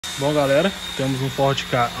Bom, galera, temos um Ford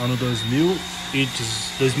Ka ano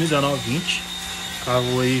 2019-20.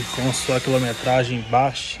 Carro aí com sua quilometragem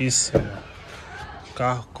baixíssima.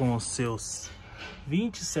 Carro com seus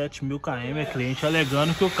 27 mil km. A cliente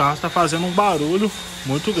alegando que o carro está fazendo um barulho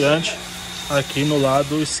muito grande aqui no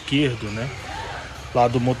lado esquerdo, né?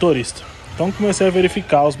 Lado do motorista. Então comecei a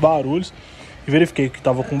verificar os barulhos e verifiquei que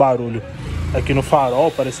estava com barulho aqui no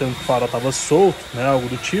farol, parecendo que o farol estava solto, né? Algo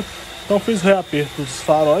do tipo. Então fiz o reaperto dos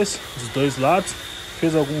faróis dos dois lados,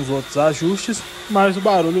 fiz alguns outros ajustes, mas o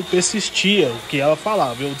barulho persistia, o que ela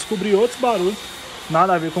falava. Eu descobri outros barulhos,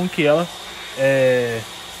 nada a ver com o que ela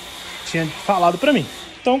tinha falado para mim.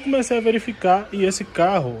 Então comecei a verificar e esse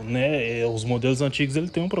carro, né, os modelos antigos, ele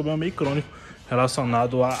tem um problema meio crônico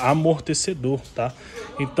relacionado a amortecedor, tá?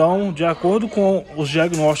 Então, de acordo com os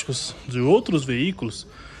diagnósticos de outros veículos,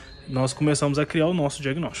 nós começamos a criar o nosso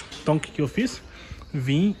diagnóstico. Então o que eu fiz?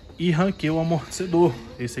 Vim e ranquei o amortecedor.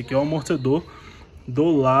 Esse aqui é o amortecedor do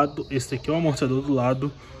lado, esse aqui é o amortecedor do lado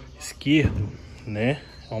esquerdo, né?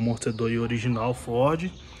 O amortecedor original Ford,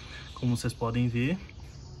 como vocês podem ver.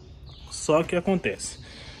 Só que acontece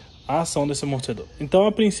a ação desse amortecedor. Então,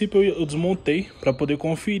 a princípio, eu desmontei para poder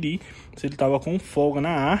conferir se ele estava com folga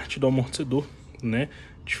na arte do amortecedor, né?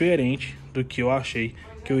 Diferente do que eu achei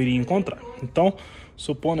que eu iria encontrar. Então,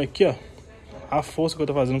 supondo aqui, ó, a força que eu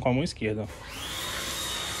tô fazendo com a mão esquerda,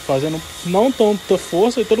 fazendo não tanta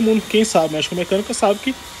força, e todo mundo, quem sabe, mexe com mecânica, sabe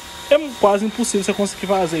que é quase impossível você conseguir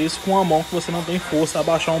fazer isso com a mão que você não tem força a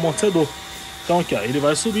baixar um amortecedor. Então aqui, ó, ele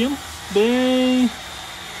vai subindo bem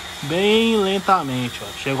lentamente, ó.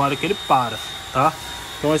 Chega uma hora que ele para, tá?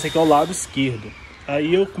 Então esse aqui é o lado esquerdo.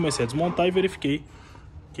 Aí eu comecei a desmontar e verifiquei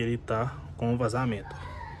que ele tá com vazamento.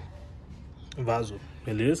 Vazou,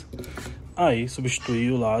 beleza? Aí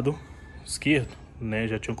substituí o lado esquerdo, né?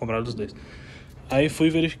 Já tinha comprado os dois. Aí fui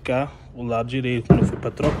verificar o lado direito quando eu fui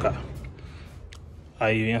para trocar.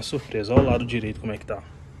 Aí vem a surpresa, olha o lado direito como é que tá.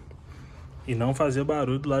 E não fazia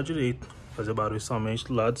barulho do lado direito, fazia barulho somente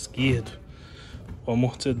do lado esquerdo. O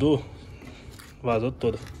amortecedor vazou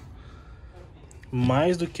todo.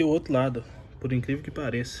 Mais do que o outro lado, por incrível que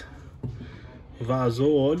pareça.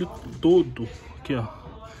 Vazou o óleo todo. Aqui, ó.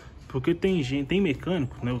 Porque tem gente, tem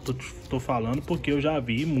mecânico, né? Eu tô falando porque eu já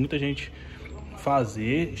vi muita gente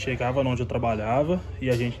fazer, chegava onde eu trabalhava e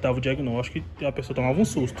a gente dava o diagnóstico e a pessoa tomava um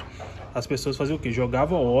susto. As pessoas faziam o que?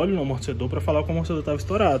 Jogavam óleo no amortecedor para falar que o amortecedor estava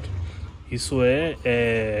estourado. Isso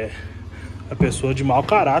é a pessoa de mau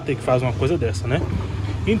caráter que faz uma coisa dessa, né?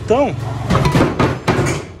 Então,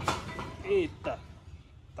 eita,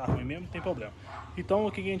 tá ruim mesmo, não tem problema. Então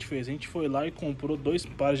o que a gente fez? A gente foi lá e comprou 2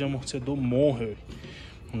 pares de amortecedor Monher,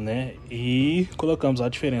 né? E colocamos a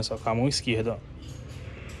diferença, ó, com a mão esquerda, ó.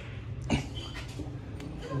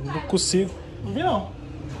 Não consigo,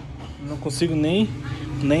 não consigo nem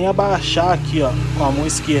abaixar aqui, ó, com a mão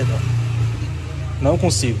esquerda. Não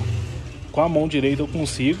consigo. Com a mão direita eu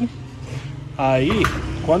consigo. Aí,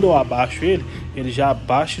 quando eu abaixo ele, ele já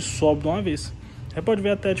abaixa e sobe de uma vez. Você pode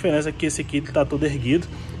ver até a diferença que esse aqui ele tá todo erguido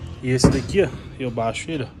e esse daqui, ó, eu baixo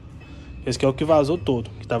ele, ó. Esse aqui é o que vazou todo,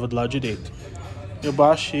 que tava do lado direito. Eu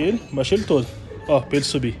baixei ele todo, ó, pra ele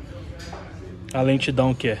subir. A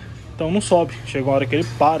lentidão que é. Então não sobe, chega uma hora que ele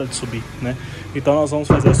para de subir, né? Então nós vamos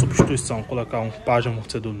fazer a substituição, colocar um par de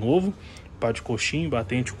amortecedor novo, par de coxim,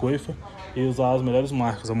 batente, coifa, e usar as melhores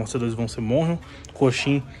marcas. Os amortecedores vão ser Monroe,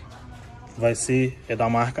 coxim vai ser da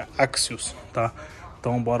marca Axios, tá?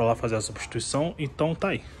 Então bora lá fazer a substituição. Então tá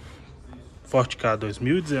aí, Ford Ka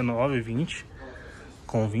 2019-20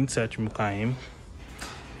 com 27 mil km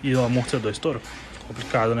e o amortecedor estourou.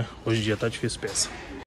 Complicado, né? Hoje em dia tá difícil peça.